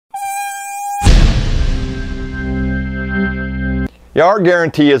Yeah, our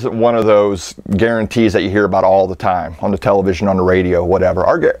guarantee isn't one of those guarantees that you hear about all the time on the television, on the radio, whatever.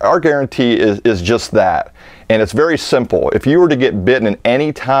 Our guarantee is just that. And it's very simple. If you were to get bitten at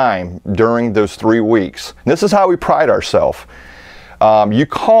any time during those 3 weeks, and this is how we pride ourselves. You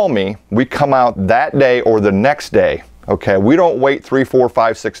call me, we come out that day or the next day. Okay, we don't wait 3, 4,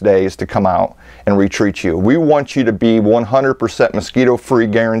 5, 6 days to come out and retreat you. We want you to be 100% mosquito-free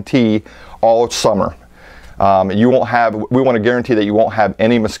guarantee all summer. We want to guarantee that you won't have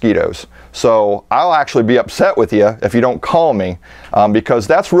any mosquitoes. So I'll actually be upset with you if you don't call me, because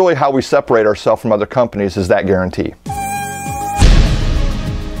that's really how we separate ourselves from other companies, is that guarantee.